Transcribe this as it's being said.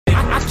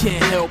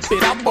can't help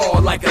it, I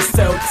ball like a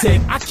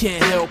Celtic. I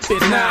can't help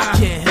it, nah, I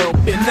can't help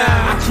it, nah,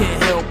 I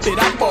can't help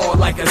it, I ball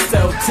like a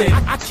Celtic.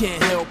 I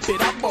can't help it,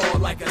 I ball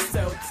like a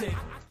Celtic.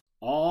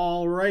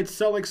 All right,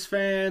 Celtics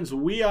fans,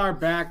 we are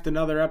back with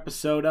another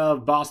episode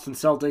of Boston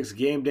Celtics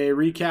Game Day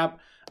Recap.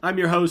 I'm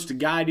your host,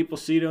 Guy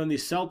DiPlacido, and the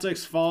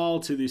Celtics fall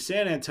to the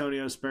San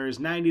Antonio Spurs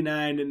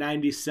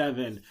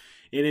 99-97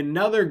 in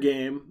another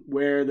game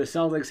where the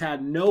Celtics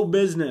had no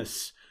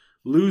business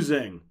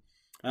losing.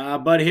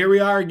 But here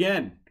we are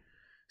again.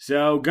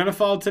 So, gonna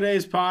follow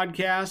today's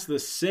podcast the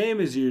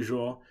same as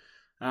usual.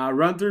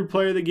 Run through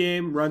player of the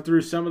game, run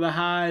through some of the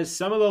highs,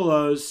 some of the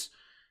lows.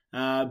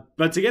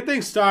 But to get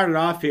things started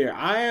off here,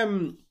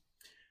 I'm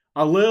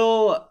a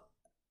little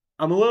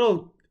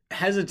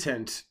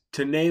hesitant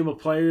to name a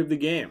player of the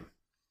game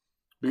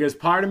because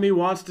part of me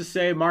wants to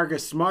say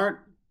Marcus Smart,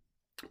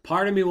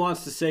 part of me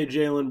wants to say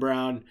Jaylen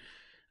Brown,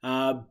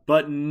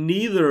 but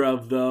neither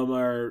of them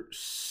are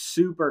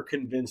super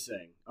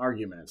convincing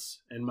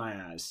arguments in my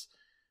eyes.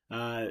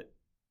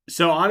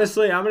 So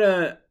honestly,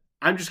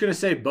 I'm just gonna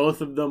say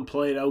both of them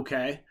played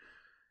okay.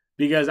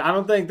 Because I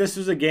don't think this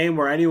was a game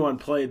where anyone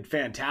played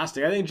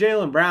fantastic. I think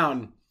Jaylen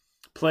Brown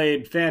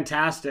played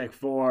fantastic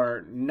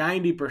for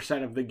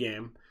 90% of the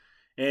game.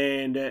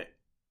 And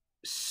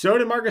so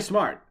did Marcus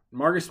Smart.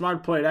 Marcus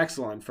Smart played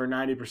excellent for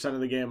 90%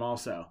 of the game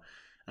also.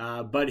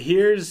 But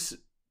here's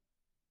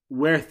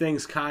where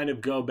things kind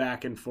of go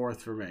back and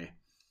forth for me.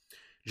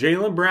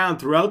 Jaylen Brown,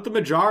 throughout the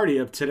majority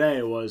of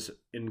today, was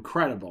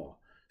incredible.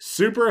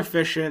 Super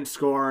efficient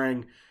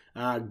scoring.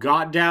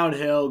 Got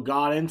downhill,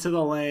 got into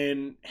the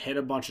lane, hit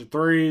a bunch of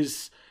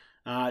threes,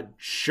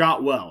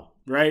 shot well,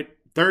 right?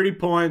 30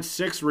 points,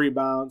 6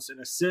 rebounds, an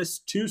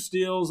assist, 2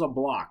 steals, a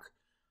block.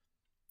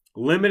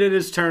 Limited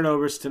his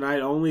turnovers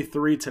tonight, only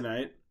 3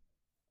 tonight,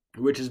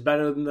 which is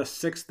better than the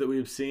 6 that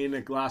we've seen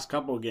in the last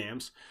couple of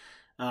games.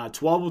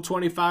 12 of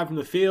 25 from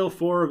the field,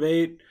 4 of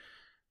 8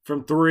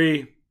 from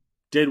 3,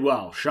 did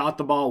well, shot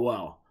the ball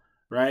well,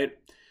 right?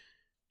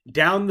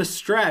 Down the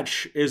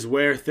stretch is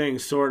where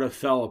things sort of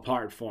fell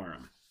apart for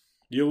him.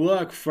 You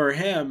look for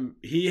him,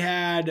 he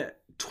had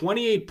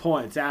 28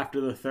 points after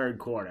the third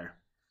quarter.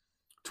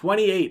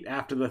 28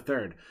 after the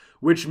third,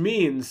 which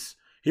means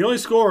he only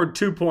scored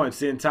 2 points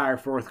the entire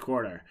fourth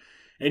quarter.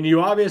 And you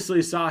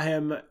obviously saw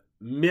him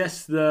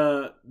miss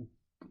the,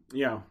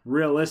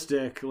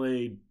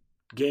 realistically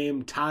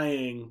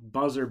game-tying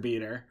buzzer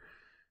beater.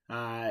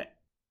 And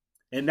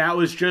that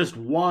was just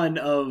one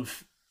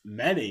of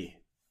many.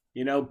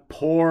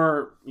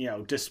 Poor,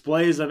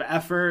 displays of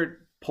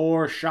effort,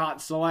 poor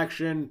shot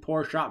selection,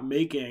 poor shot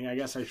making, I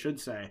guess I should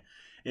say,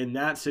 in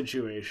that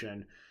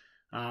situation.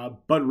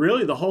 But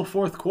really, the whole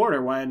fourth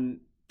quarter, when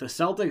the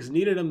Celtics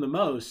needed him the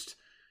most,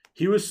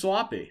 he was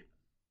sloppy.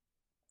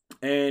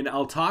 And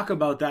I'll talk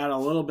about that a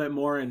little bit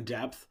more in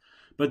depth.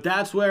 But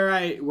that's where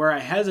I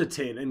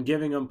hesitate in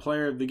giving him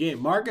player of the game.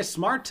 Marcus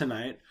Smart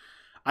tonight,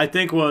 I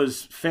think,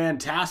 was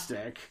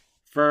fantastic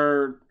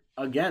for,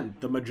 again,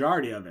 the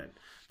majority of it.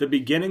 The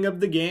beginning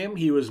of the game,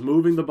 he was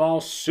moving the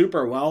ball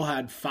super well,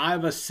 had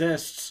 5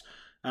 assists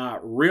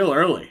real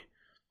early.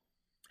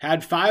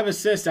 Had 5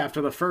 assists after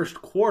the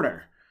first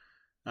quarter.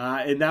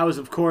 And that was,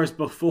 of course,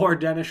 before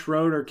Dennis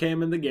Schroeder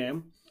came in the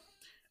game.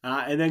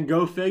 And then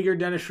go figure,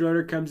 Dennis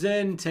Schroeder comes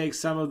in, takes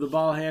some of the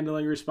ball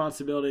handling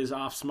responsibilities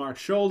off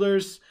Smart's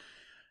shoulders.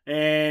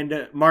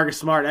 And Marcus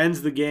Smart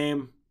ends the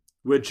game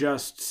with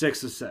just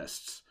 6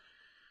 assists.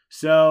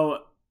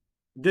 So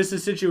this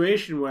is a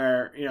situation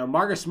where,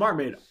 Marcus Smart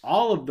made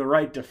all of the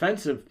right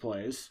defensive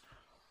plays,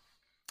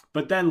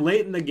 but then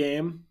late in the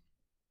game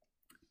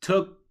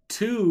took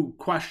 2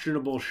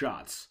 questionable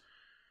shots.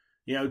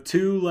 2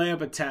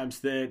 layup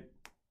attempts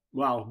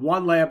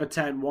one layup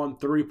attempt, 1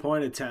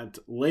 3-point attempt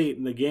late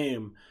in the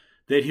game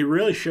that he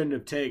really shouldn't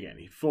have taken.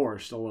 He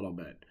forced a little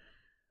bit,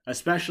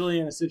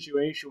 especially in a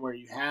situation where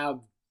you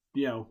have,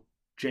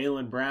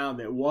 Jaylen Brown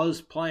that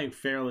was playing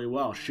fairly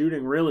well,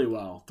 shooting really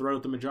well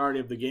throughout the majority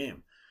of the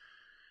game.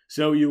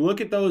 So you look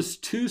at those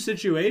 2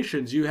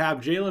 situations, you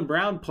have Jaylen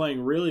Brown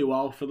playing really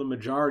well for the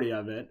majority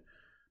of it,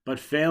 but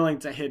failing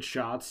to hit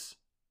shots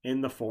in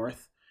the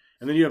fourth.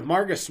 And then you have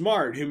Marcus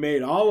Smart, who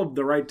made all of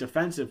the right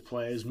defensive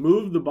plays,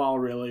 moved the ball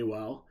really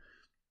well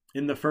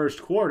in the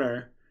first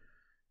quarter,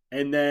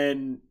 and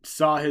then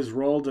saw his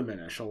role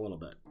diminish a little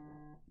bit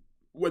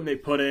when they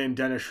put in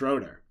Dennis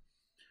Schroeder.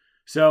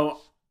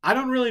 So I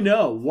don't really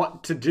know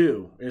what to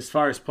do as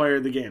far as player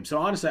of the game. So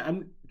honestly,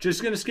 I'm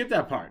just going to skip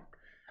that part.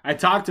 I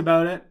talked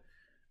about it.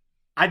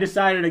 I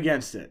decided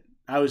against it.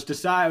 I was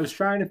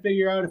trying to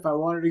figure out if I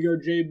wanted to go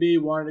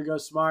JB, wanted to go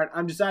Smart.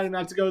 I'm deciding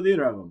not to go with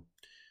either of them.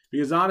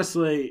 Because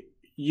honestly,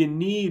 you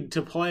need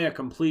to play a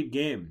complete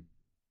game.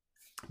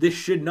 This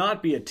should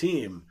not be a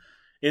team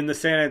in the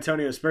San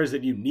Antonio Spurs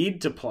that you need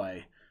to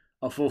play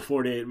a full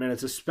 48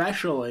 minutes,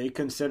 especially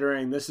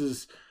considering this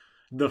is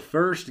the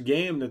first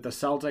game that the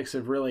Celtics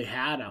have really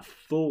had a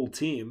full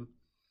team.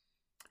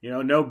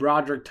 No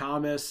Broderick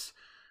Thomas,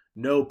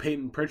 no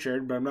Peyton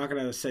Pritchard, but I'm not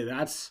going to say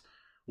that's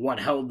what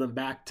held them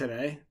back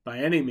today by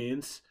any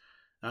means.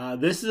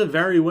 This is a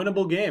very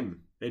winnable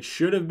game. It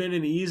should have been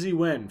an easy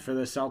win for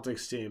the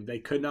Celtics team. They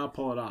could not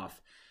pull it off.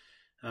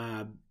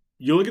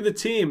 You look at the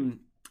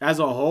team as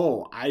a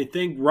whole, I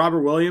think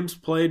Robert Williams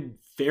played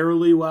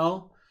fairly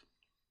well.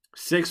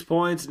 6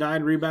 points,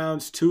 9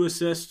 rebounds, 2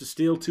 assists, a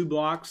steal, 2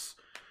 blocks.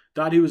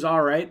 Thought he was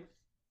all right.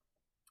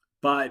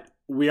 But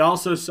we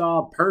also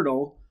saw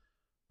Pirtle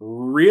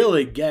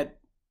really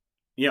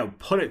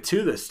put it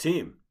to this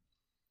team.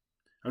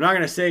 I'm not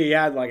going to say he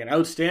had like an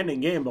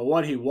outstanding game, but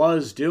what he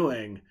was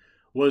doing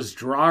was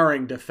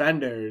drawing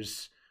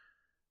defenders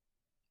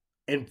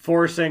and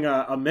forcing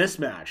a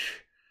mismatch.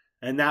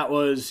 And that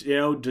was,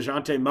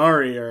 DeJounte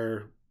Murray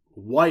or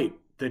White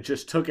that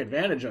just took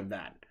advantage of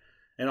that.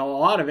 And a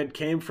lot of it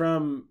came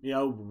from,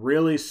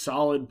 really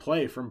solid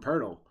play from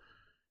Pirtle.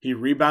 He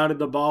rebounded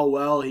the ball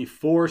well. He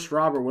forced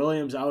Robert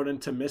Williams out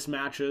into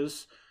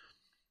mismatches.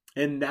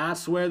 And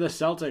that's where the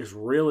Celtics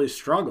really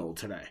struggled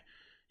today.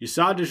 You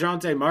saw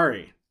DeJounte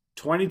Murray,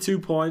 22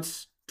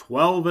 points,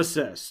 12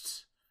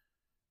 assists.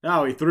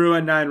 Now he threw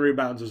in 9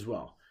 rebounds as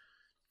well.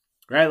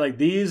 Right? Like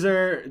these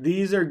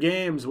are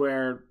games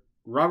where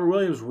Robert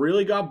Williams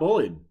really got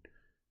bullied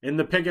in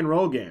the pick and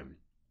roll game.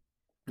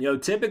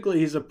 Typically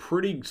he's a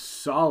pretty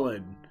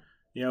solid,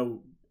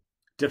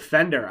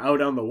 defender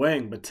out on the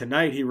wing, but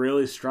tonight he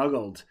really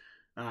struggled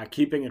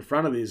keeping in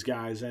front of these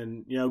guys.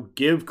 And,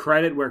 give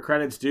credit where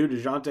credit's due.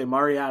 DeJounte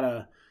Murray had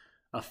a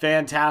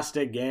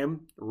fantastic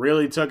game,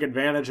 really took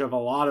advantage of a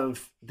lot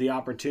of the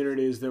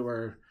opportunities that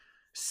were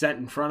set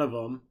in front of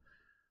him.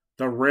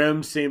 The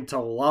rim seemed to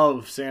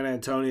love San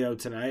Antonio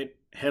tonight,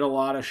 hit a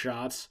lot of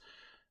shots.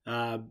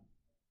 But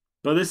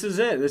this is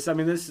it. This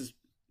is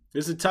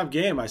a tough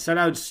game. I said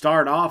I would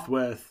start off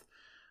with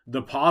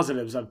the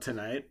positives of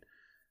tonight.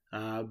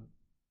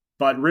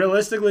 But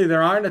realistically,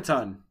 there aren't a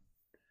ton.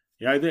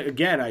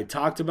 Again, I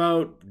talked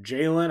about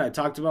Jalen. I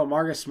talked about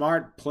Marcus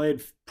Smart,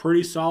 played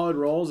pretty solid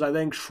roles. I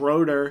think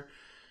Schroeder,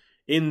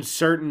 in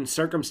certain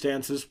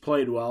circumstances,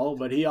 played well,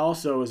 but he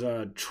also was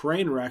a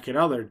train wreck at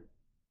other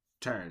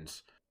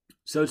turns.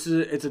 So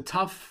it's a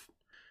tough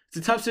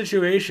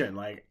situation.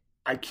 Like,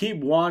 I keep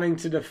wanting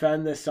to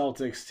defend this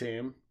Celtics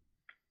team,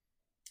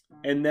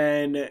 and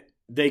then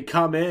they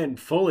come in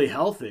fully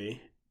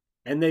healthy,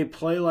 and they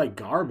play like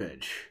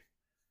garbage.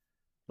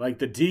 Like,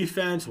 the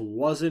defense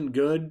wasn't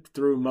good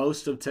through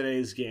most of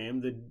today's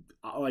game. The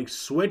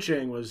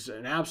switching was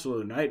an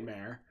absolute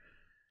nightmare.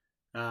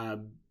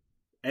 And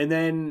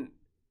then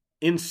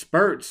in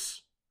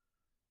spurts,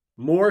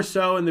 more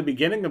so in the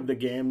beginning of the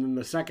game than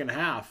the second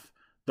half,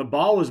 the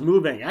ball was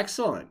moving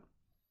excellent,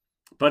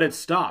 but it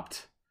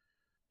stopped.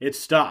 It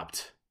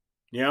stopped.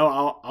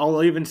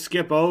 I'll even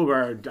skip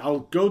over. I'll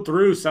go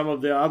through some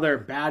of the other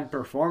bad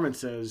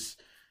performances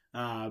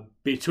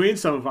between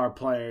some of our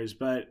players,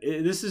 but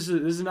this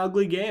is an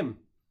ugly game.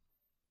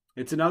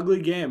 It's an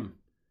ugly game.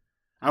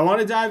 I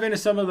want to dive into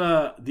some of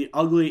the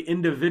ugly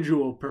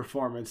individual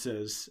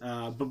performances,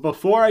 but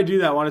before I do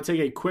that, I want to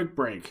take a quick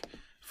break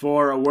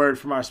for a word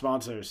from our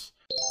sponsors.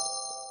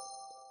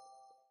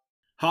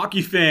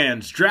 Hockey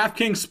fans,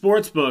 DraftKings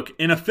Sportsbook,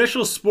 an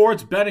official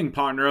sports betting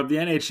partner of the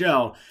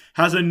NHL,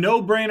 has a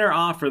no-brainer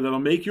offer that'll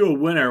make you a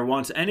winner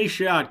once any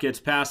shot gets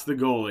past the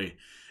goalie.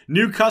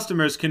 New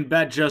customers can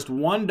bet just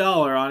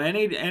 $1 on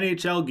any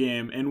NHL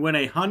game and win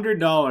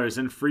 $100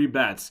 in free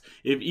bets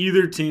if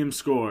either team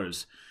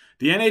scores.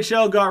 The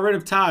NHL got rid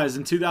of ties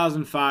in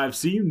 2005,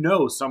 so you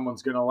know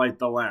someone's going to light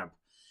the lamp.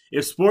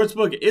 If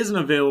Sportsbook isn't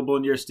available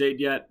in your state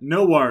yet,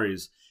 no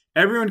worries.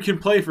 Everyone can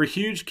play for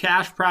huge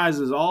cash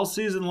prizes all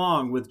season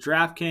long with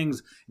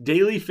DraftKings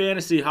daily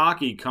fantasy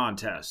hockey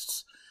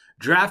contests.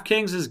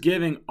 DraftKings is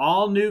giving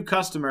all new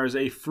customers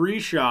a free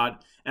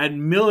shot at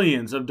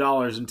millions of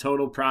dollars in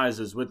total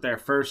prizes with their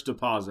first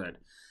deposit.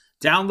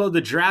 Download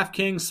the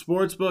DraftKings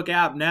Sportsbook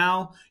app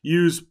now,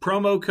 use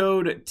promo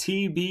code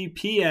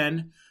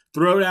TBPN,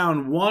 throw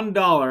down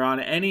 $1 on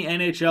any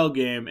NHL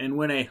game, and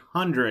win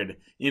 $100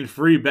 in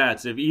free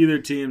bets if either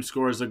team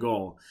scores a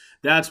goal.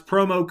 That's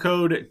promo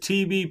code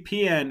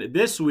TBPN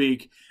this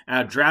week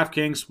at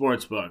DraftKings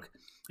Sportsbook,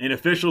 an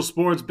official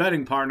sports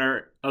betting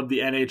partner of the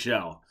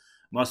NHL.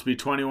 Must be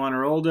 21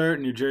 or older,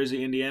 New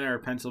Jersey, Indiana, or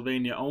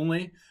Pennsylvania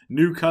only.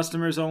 New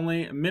customers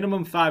only.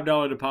 Minimum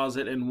 $5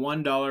 deposit and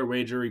 $1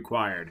 wager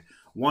required.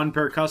 One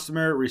per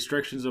customer.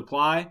 Restrictions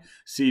apply.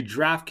 See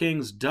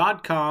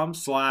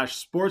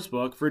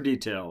DraftKings.com/sportsbook for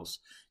details.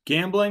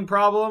 Gambling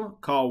problem?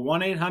 Call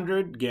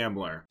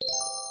 1-800-GAMBLER.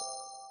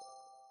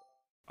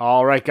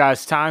 All right,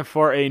 guys, time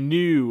for a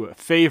new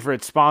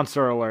favorite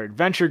sponsor alert,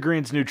 Venture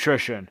Greens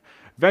Nutrition.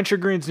 Venture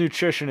Greens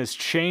Nutrition is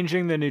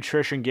changing the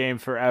nutrition game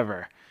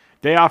forever.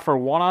 They offer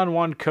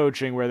one-on-one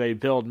coaching where they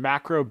build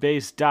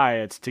macro-based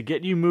diets to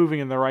get you moving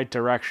in the right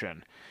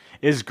direction.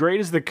 As great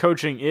as the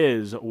coaching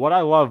is, what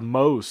I love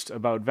most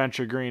about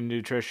Venture Green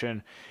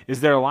Nutrition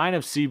is their line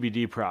of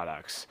CBD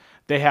products.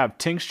 They have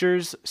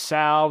tinctures,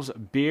 salves,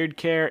 beard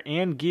care,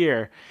 and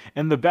gear,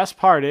 and the best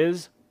part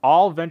is,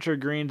 all Venture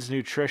Greens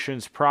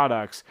Nutrition's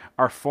products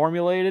are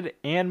formulated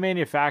and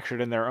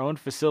manufactured in their own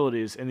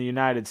facilities in the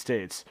United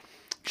States.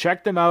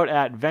 Check them out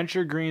at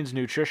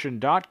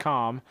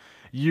venturegreensnutrition.com.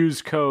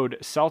 Use code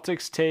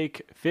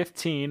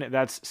CelticsTake15,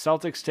 that's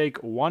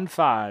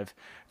CelticsTake15,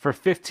 for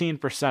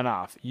 15%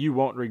 off. You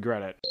won't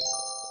regret it.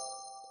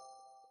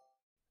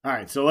 All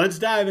right, so let's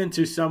dive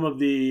into some of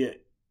the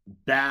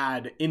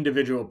bad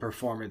individual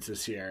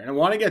performances here. And I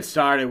want to get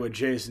started with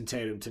Jason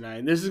Tatum tonight.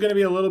 And this is going to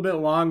be a little bit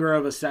longer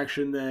of a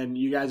section than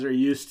you guys are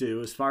used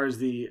to as far as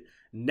the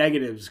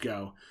negatives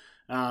go.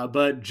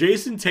 But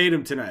Jason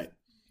Tatum tonight.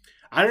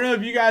 I don't know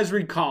if you guys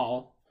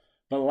recall,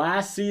 but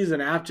last season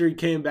after he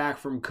came back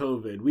from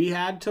COVID, we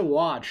had to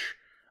watch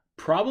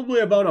probably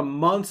about a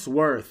month's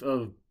worth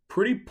of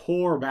pretty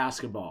poor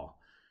basketball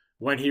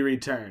when he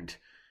returned.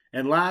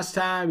 And last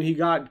time he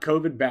got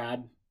COVID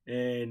bad,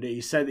 and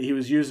he said that he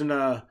was using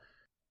a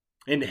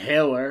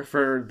inhaler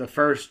for the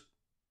first,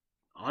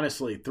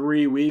 honestly,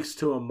 3 weeks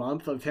to a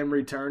month of him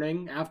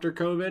returning after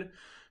COVID.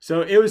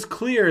 So it was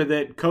clear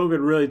that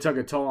COVID really took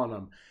a toll on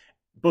him.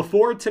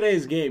 Before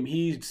today's game,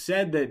 he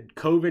said that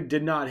COVID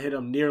did not hit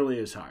him nearly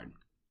as hard.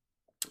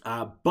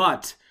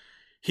 But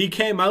he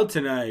came out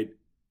tonight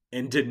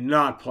and did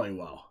not play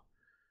well.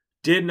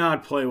 Did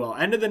not play well.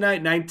 End of the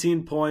night,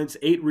 19 points,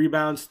 8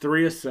 rebounds,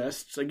 3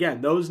 assists.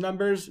 Again, those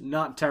numbers,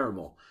 not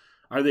terrible.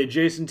 Are they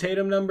Jason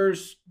Tatum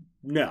numbers?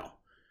 No.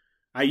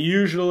 I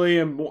usually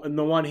am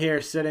the one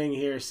here sitting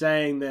here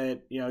saying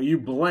that, you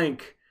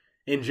blink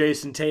and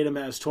Jason Tatum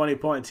has 20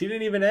 points. He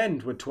didn't even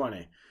end with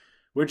 20,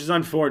 which is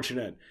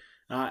unfortunate.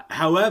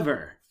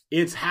 However,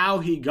 it's how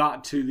he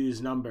got to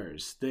these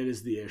numbers that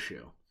is the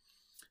issue.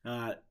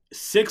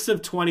 6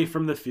 of 20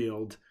 from the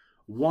field,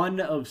 1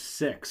 of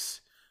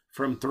 6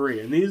 from 3.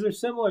 And these are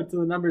similar to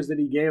the numbers that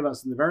he gave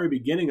us in the very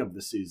beginning of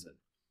the season,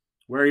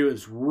 where he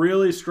was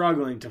really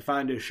struggling to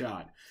find his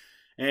shot.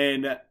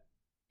 And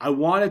I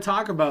want to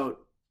talk about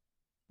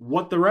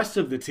what the rest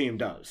of the team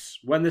does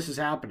when this is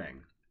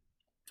happening.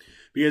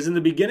 Because in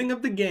the beginning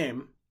of the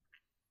game,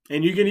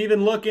 and you can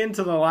even look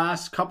into the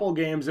last couple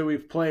games that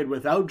we've played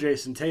without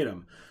Jason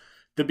Tatum,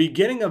 the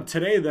beginning of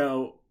today,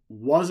 though,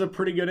 was a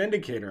pretty good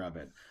indicator of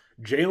it.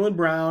 Jaylen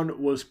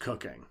Brown was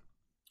cooking,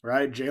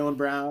 right? Jaylen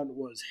Brown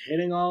was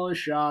hitting all his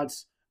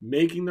shots,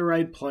 making the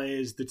right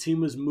plays. The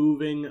team was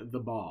moving the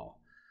ball.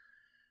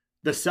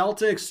 The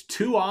Celtics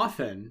too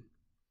often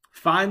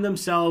find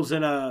themselves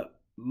in a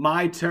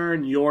my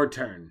turn, your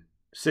turn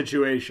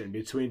situation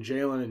between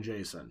Jaylen and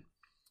Jason.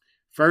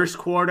 First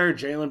quarter,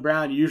 Jaylen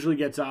Brown usually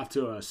gets off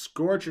to a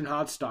scorching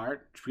hot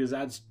start because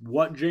that's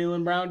what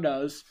Jaylen Brown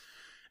does.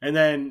 And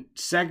then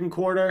second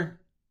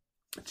quarter,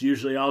 it's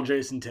usually all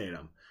Jason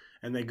Tatum.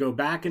 And they go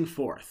back and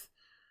forth,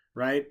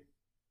 right?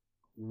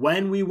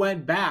 When we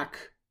went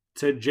back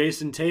to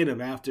Jason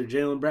Tatum after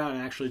Jaylen Brown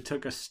actually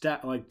took a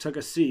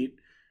seat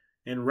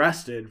and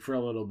rested for a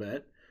little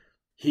bit,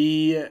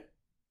 the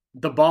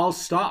ball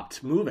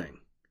stopped moving.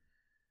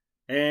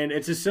 And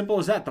it's as simple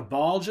as that. The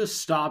ball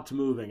just stopped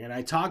moving. And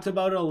I talked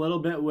about it a little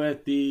bit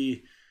with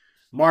the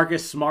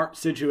Marcus Smart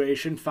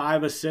situation.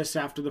 5 assists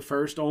after the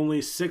first,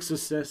 only 6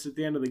 assists at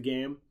the end of the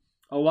game.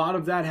 A lot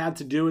of that had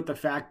to do with the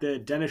fact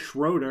that Dennis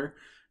Schroeder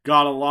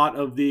got a lot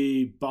of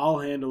the ball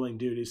handling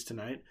duties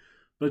tonight.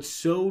 But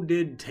so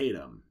did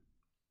Tatum.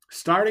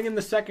 Starting in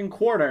the second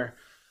quarter,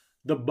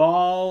 the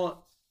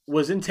ball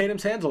was in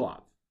Tatum's hands a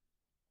lot.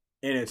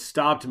 And it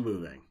stopped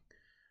moving.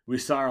 We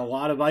saw a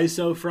lot of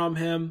ISO from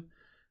him.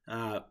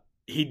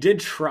 He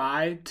did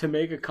try to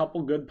make a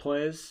couple good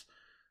plays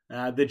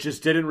that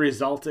just didn't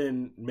result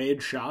in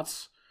made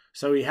shots.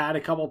 So he had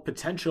a couple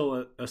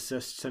potential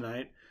assists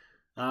tonight,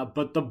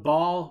 but the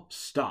ball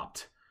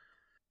stopped.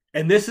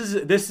 And this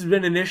has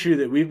been an issue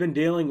that we've been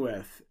dealing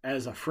with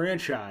as a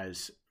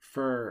franchise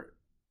for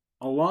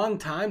a long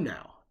time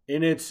now,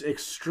 and it's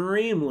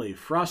extremely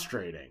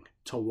frustrating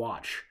to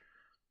watch.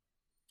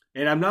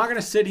 And I'm not going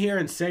to sit here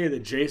and say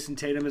that Jason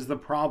Tatum is the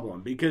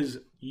problem, because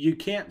you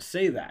can't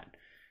say that.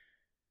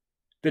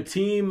 The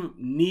team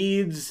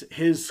needs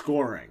his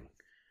scoring,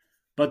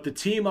 but the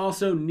team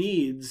also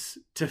needs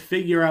to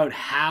figure out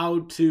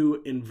how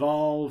to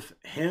involve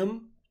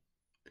him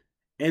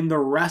and the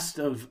rest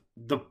of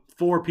the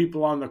 4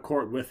 people on the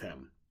court with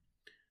him.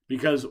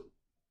 Because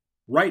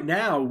right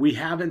now, we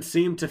haven't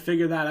seemed to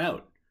figure that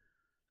out.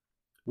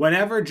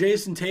 Whenever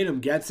Jason Tatum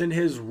gets in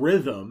his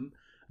rhythm,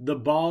 the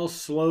ball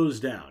slows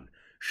down.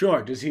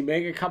 Sure, does he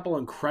make a couple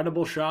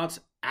incredible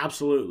shots?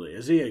 Absolutely.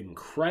 Is he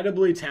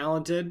incredibly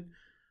talented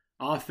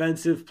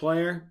offensive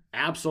player?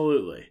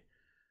 Absolutely.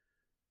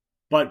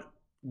 But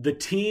the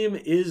team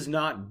is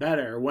not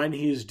better when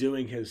he's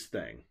doing his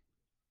thing.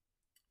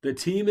 The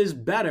team is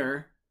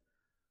better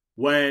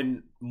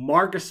when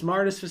Marcus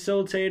Smart is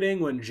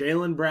facilitating, when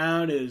Jaylen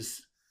Brown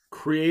is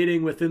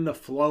creating within the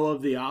flow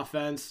of the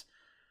offense.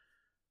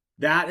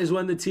 That is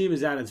when the team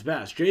is at its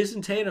best.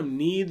 Jason Tatum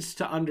needs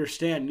to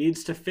understand,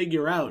 needs to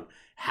figure out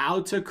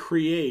how to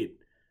create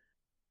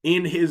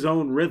in his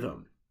own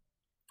rhythm.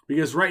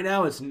 Because right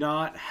now it's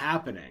not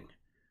happening.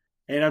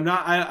 And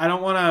I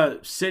don't want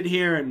to sit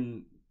here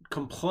and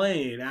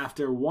complain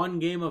after one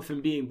game of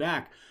him being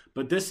back,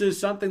 but this is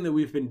something that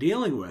we've been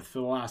dealing with for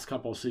the last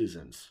couple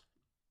seasons.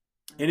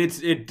 And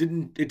it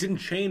didn't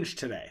change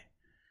today.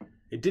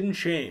 It didn't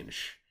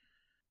change.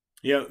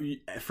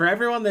 For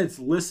everyone that's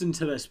listened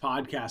to this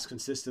podcast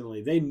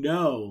consistently, they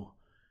know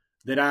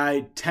that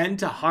I tend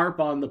to harp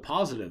on the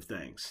positive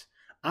things.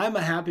 I'm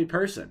a happy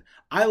person.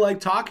 I like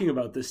talking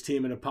about this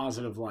team in a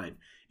positive light.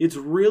 It's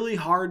really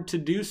hard to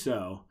do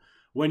so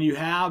when you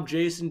have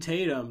Jason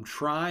Tatum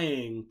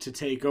trying to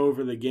take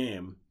over the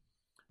game,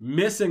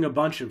 missing a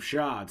bunch of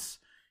shots,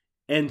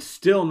 and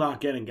still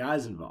not getting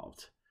guys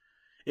involved.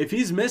 If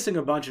he's missing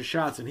a bunch of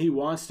shots and he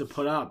wants to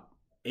put up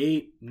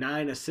 8,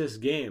 9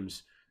 assist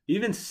games,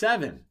 even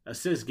 7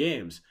 assist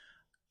games,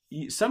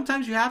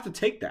 sometimes you have to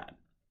take that,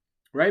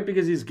 right?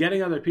 Because he's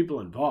getting other people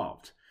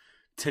involved.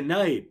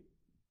 Tonight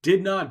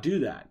did not do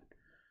that.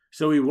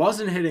 So he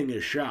wasn't hitting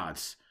his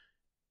shots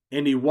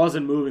and he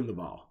wasn't moving the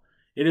ball.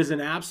 It is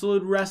an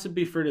absolute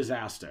recipe for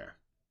disaster.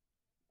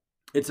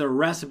 It's a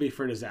recipe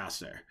for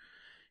disaster.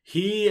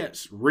 He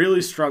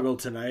really struggled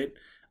tonight.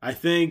 I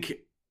think,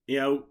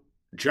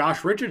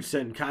 Josh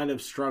Richardson kind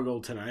of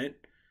struggled tonight.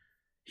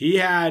 He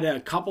had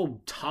a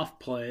couple tough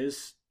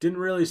plays. Didn't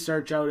really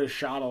search out his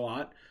shot a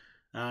lot.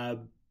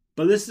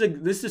 But this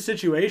is a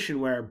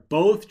situation where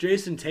both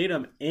Jason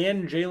Tatum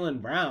and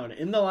Jaylen Brown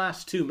in the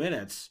last 2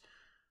 minutes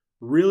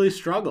really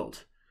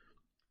struggled.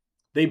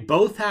 They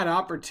both had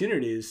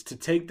opportunities to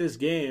take this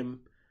game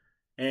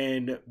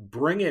and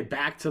bring it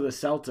back to the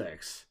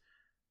Celtics,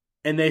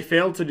 and they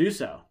failed to do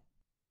so.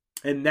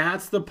 And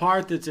that's the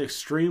part that's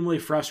extremely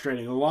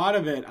frustrating. A lot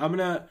of it, I'm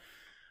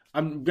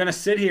gonna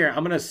sit here,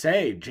 I'm gonna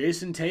say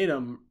Jason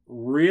Tatum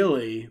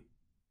really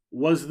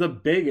was the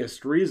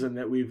biggest reason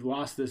that we've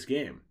lost this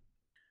game.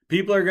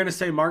 People are gonna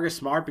say Marcus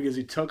Smart because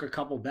he took a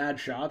couple bad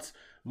shots.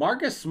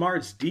 Marcus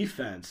Smart's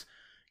defense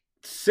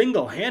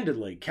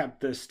single-handedly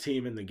kept this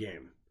team in the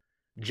game.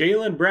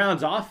 Jaylen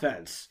Brown's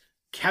offense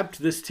kept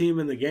this team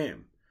in the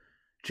game.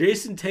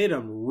 Jason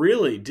Tatum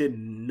really did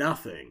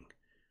nothing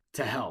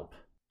to help.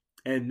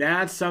 And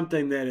that's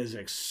something that is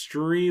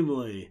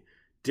extremely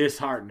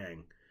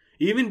disheartening.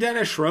 Even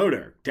Dennis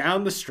Schroeder,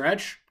 down the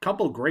stretch,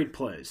 couple great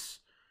plays.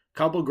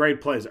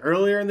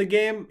 Earlier in the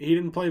game, he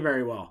didn't play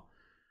very well.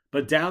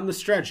 But down the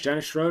stretch,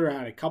 Dennis Schroeder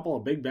had a couple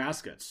of big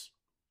baskets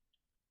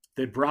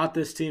that brought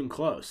this team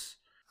close.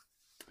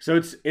 So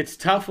it's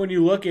tough when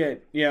you look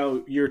at,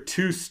 your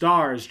two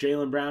stars,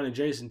 Jaylen Brown and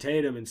Jason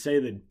Tatum, and say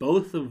that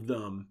both of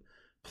them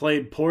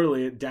played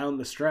poorly down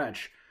the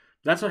stretch.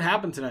 That's what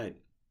happened tonight.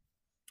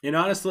 And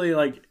honestly,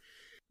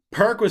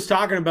 Perk was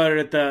talking about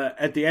it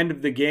at the end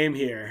of the game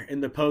here in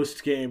the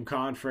post-game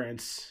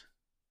conference.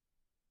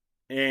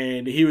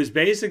 And he was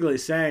basically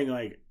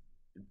saying,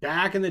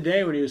 back in the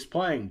day when he was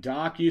playing,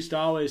 Doc used to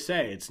always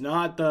say, it's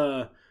not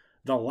the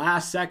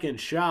last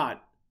second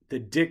shot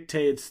that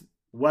dictates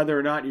whether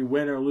or not you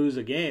win or lose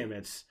a game.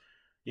 It's,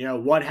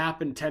 what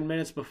happened 10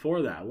 minutes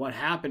before that? What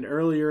happened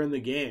earlier in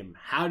the game?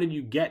 How did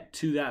you get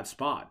to that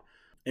spot?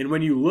 And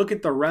when you look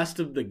at the rest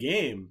of the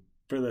game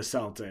for the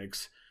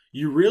Celtics,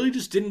 you really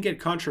just didn't get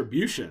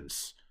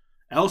contributions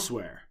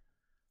elsewhere.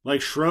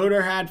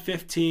 Schroeder had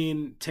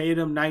 15,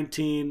 Tatum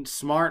 19,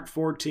 Smart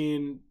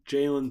 14,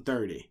 Jaylen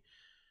 30.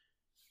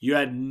 You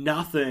had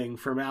nothing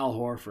from Al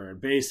Horford,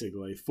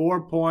 basically.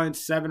 4 points,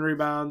 7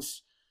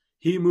 rebounds.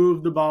 He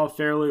moved the ball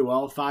fairly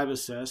well, 5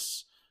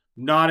 assists.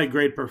 Not a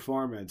great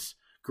performance.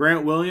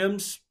 Grant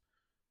Williams,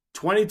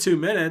 22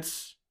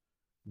 minutes,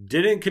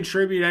 didn't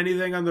contribute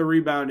anything on the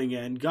rebounding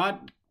end.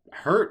 Got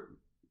hurt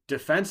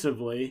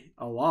defensively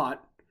a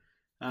lot,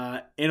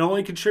 and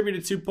only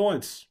contributed 2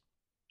 points.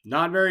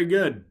 Not very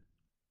good.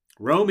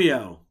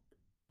 Romeo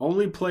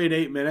only played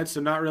 8 minutes,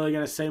 so not really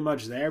going to say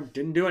much there.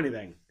 Didn't do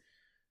anything.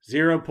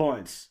 0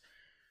 points.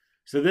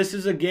 So this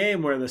is a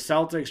game where the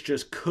Celtics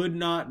just could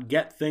not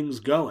get things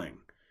going.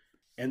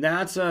 And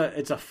it's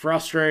a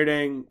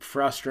frustrating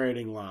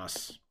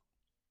loss.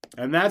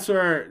 And that's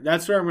where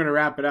I'm going to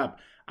wrap it up.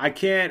 I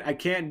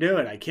can't do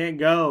it. I can't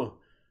go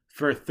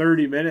for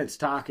 30 minutes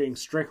talking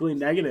strictly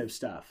negative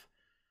stuff.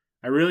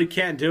 I really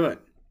can't do it.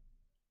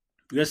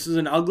 This is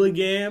an ugly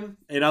game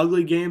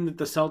that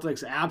the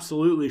Celtics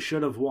absolutely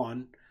should have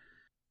won,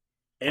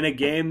 and a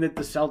game that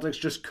the Celtics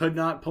just could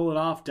not pull it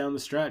off down the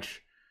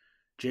stretch.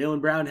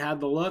 Jaylen Brown had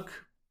the look,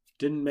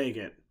 didn't make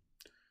it.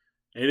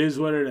 It is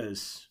what it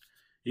is.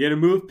 You're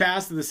going to move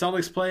past the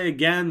Celtics play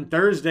again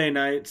Thursday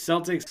night.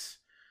 Celtics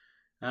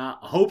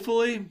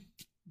hopefully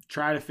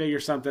try to figure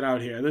something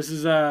out here. This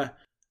is a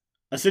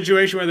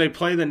situation where they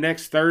play the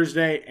next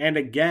Thursday and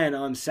again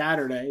on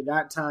Saturday,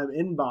 that time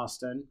in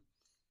Boston.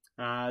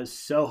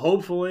 So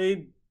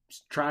hopefully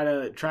try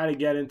to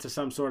get into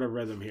some sort of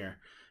rhythm here.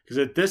 Because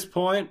at this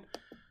point,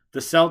 the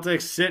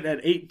Celtics sit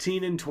at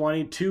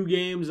 18-20, 2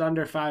 games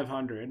under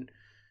 500,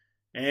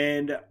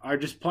 and are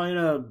just playing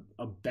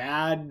a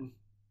bad,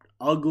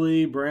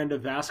 ugly brand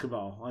of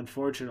basketball,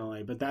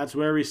 unfortunately. But that's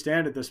where we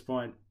stand at this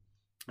point.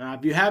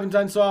 If you haven't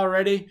done so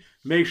already,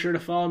 make sure to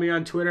follow me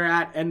on Twitter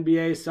at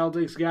NBA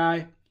Celtics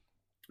Guy.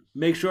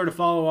 Make sure to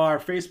follow our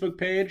Facebook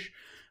page,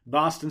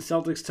 Boston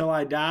Celtics Till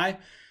I Die.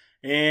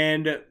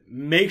 And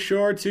make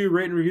sure to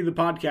rate and review the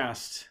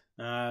podcast.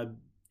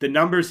 The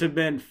numbers have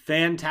been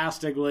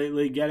fantastic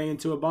lately, getting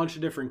into a bunch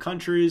of different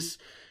countries.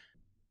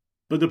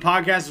 But the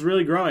podcast is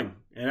really growing,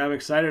 and I'm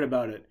excited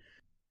about it.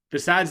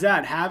 Besides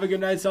that, have a good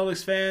night,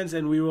 Celtics fans,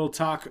 and we will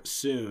talk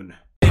soon.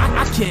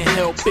 I can't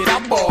help it,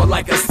 I ball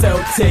like a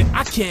Celtic.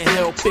 I can't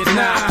help it,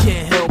 nah, I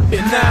can't help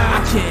it, nah,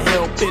 I can't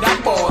help it,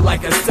 I ball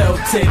like a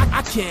Celtic.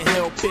 I can't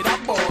help it,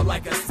 I ball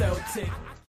like a Celtic.